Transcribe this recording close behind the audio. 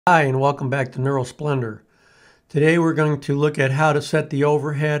Hi, and welcome back to NeuroSplendor. Today we're going to look at how to set the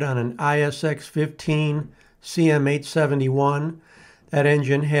overhead on an ISX15 CM871. That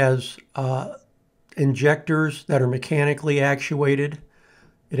engine has injectors that are mechanically actuated.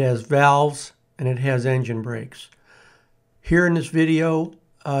 It has valves and it has engine brakes. Here in this video,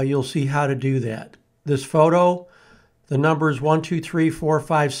 you'll see how to do that. This photo, the numbers 1, 2, 3, 4,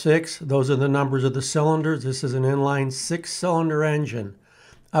 5, 6, those are the numbers of the cylinders. This is an inline 6-cylinder engine.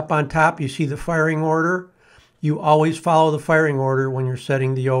 Up on top, you see the firing order. You always follow the firing order when you're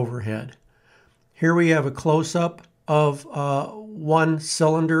setting the overhead. Here we have a close-up of one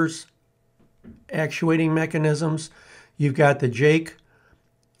cylinder's actuating mechanisms. You've got the Jake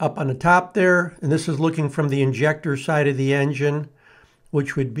up on the top there, and this is looking from the injector side of the engine,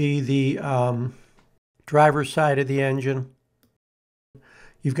 which would be the driver's side of the engine.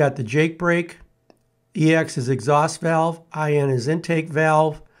 You've got the Jake brake. EX is exhaust valve, IN is intake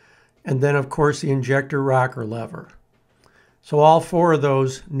valve, and then of course the injector rocker lever. So all four of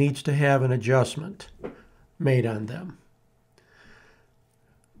those needs to have an adjustment made on them.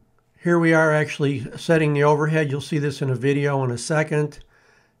 Here we are actually setting the overhead. You'll see this in a video in a second.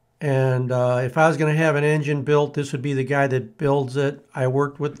 And if I was going to have an engine built, this would be the guy that builds it. I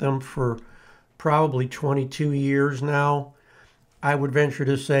worked with them for probably 22 years now. I would venture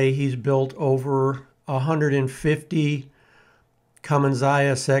to say he's built over 150 Cummins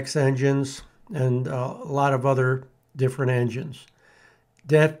ISX engines and a lot of other different engines.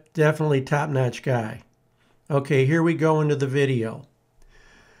 Definitely top-notch guy. Okay, here we go into the video.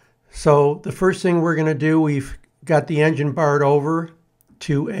 So the first thing we're going to do, we've got the engine barred over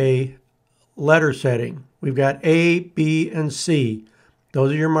to a letter setting. We've got A, B, and C.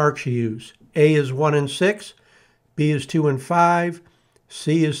 Those are your marks you use. A is 1 and 6, B is 2 and 5,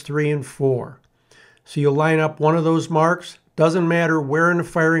 C is 3 and 4. So you'll line up one of those marks. Doesn't matter where in the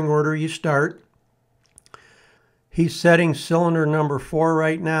firing order you start. He's setting cylinder number 4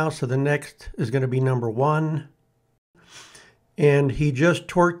 right now, so the next is going to be number 1. And he just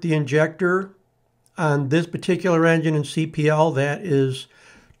torqued the injector on this particular engine in CPL. That is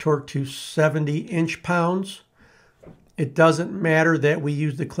torqued to 70 inch-pounds. It doesn't matter that we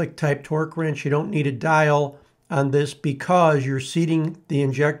use the click type torque wrench. You don't need a dial on this because you're seating the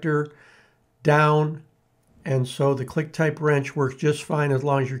injector down, and so the click type wrench works just fine as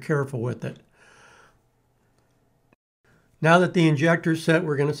long as you're careful with it. Now that the injector's set,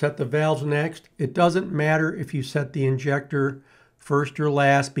 we're going to set the valves next. It doesn't matter if you set the injector first or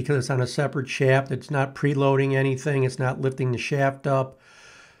last because it's on a separate shaft. It's not preloading anything. It's not lifting the shaft up.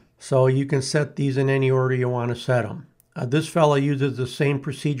 So you can set these in any order you want to set them. This fella uses the same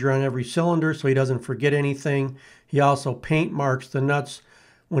procedure on every cylinder so he doesn't forget anything. He also paint marks the nuts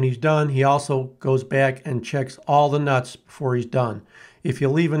when he's done. He also goes back and checks all the nuts before he's done. If you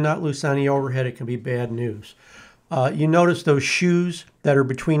leave a nut loose on the overhead, it can be bad news. You notice those shoes that are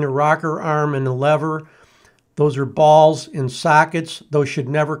between the rocker arm and the lever. Those are balls in sockets. Those should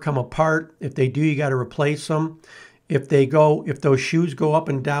never come apart. If they do, you got to replace them. If those shoes go up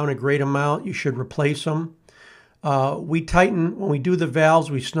and down a great amount, you should replace them. We tighten, when we do the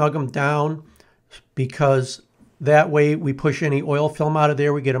valves, we snug them down because that way we push any oil film out of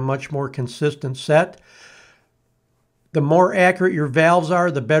there. We get a much more consistent set. The more accurate your valves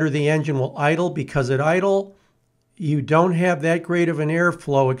are, the better the engine will idle, because at idle, you don't have that great of an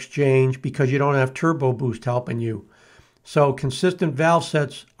airflow exchange because you don't have turbo boost helping you. So consistent valve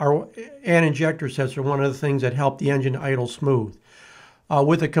sets and injector sets are one of the things that help the engine idle smooth.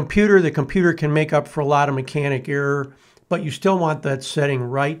 With a computer, the computer can make up for a lot of mechanic error, but you still want that setting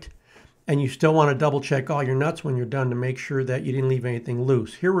right, and you still want to double check all your nuts when you're done to make sure that you didn't leave anything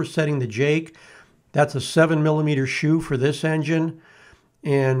loose. Here we're setting the Jake. That's a 7mm shoe for this engine,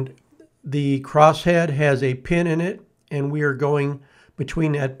 and the crosshead has a pin in it, and we are going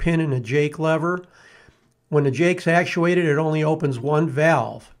between that pin and the Jake lever. When the Jake's actuated, it only opens one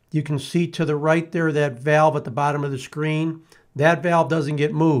valve. You can see to the right there that valve at the bottom of the screen. That valve doesn't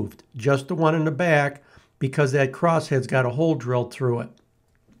get moved, just the one in the back, because that crosshead's got a hole drilled through it.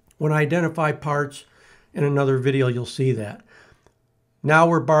 When I identify parts in another video, you'll see that. Now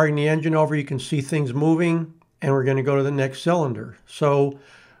we're barring the engine over. You can see things moving, and we're going to go to the next cylinder. So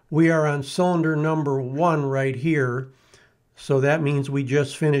we are on cylinder number 1 right here. So that means we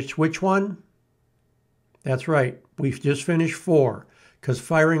just finished which one? That's right. We've just finished 4, because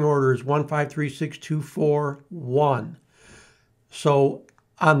firing order is 1, 5, 3, 6, 2, 4, 1. So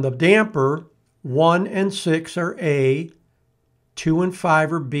on the damper, 1 and 6 are A, 2 and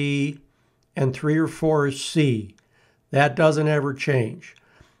 5 are B, and 3 or 4 is C. That doesn't ever change.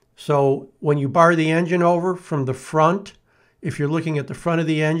 So when you bar the engine over from the front, If you're looking at the front of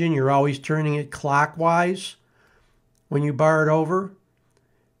the engine, you're always turning it clockwise when you bar it over.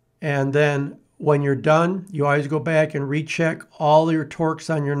 And then when you're done, you always go back and recheck all your torques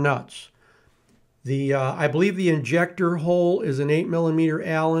on your nuts. I believe the injector hole is an 8mm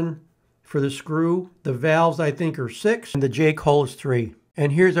Allen for the screw. The valves, I think, are 6, and the Jake hole is 3.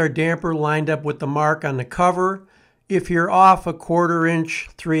 And here's our damper lined up with the mark on the cover. If you're off a 1/4 inch,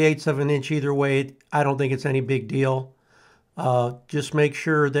 3/8 of an inch, either way, I don't think it's any big deal. Just make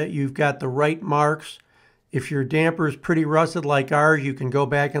sure that you've got the right marks. If your damper is pretty rusted like ours, you can go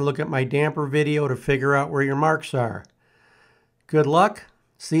back and look at my damper video to figure out where your marks are. Good luck.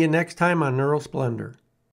 See you next time on Neural Splendor.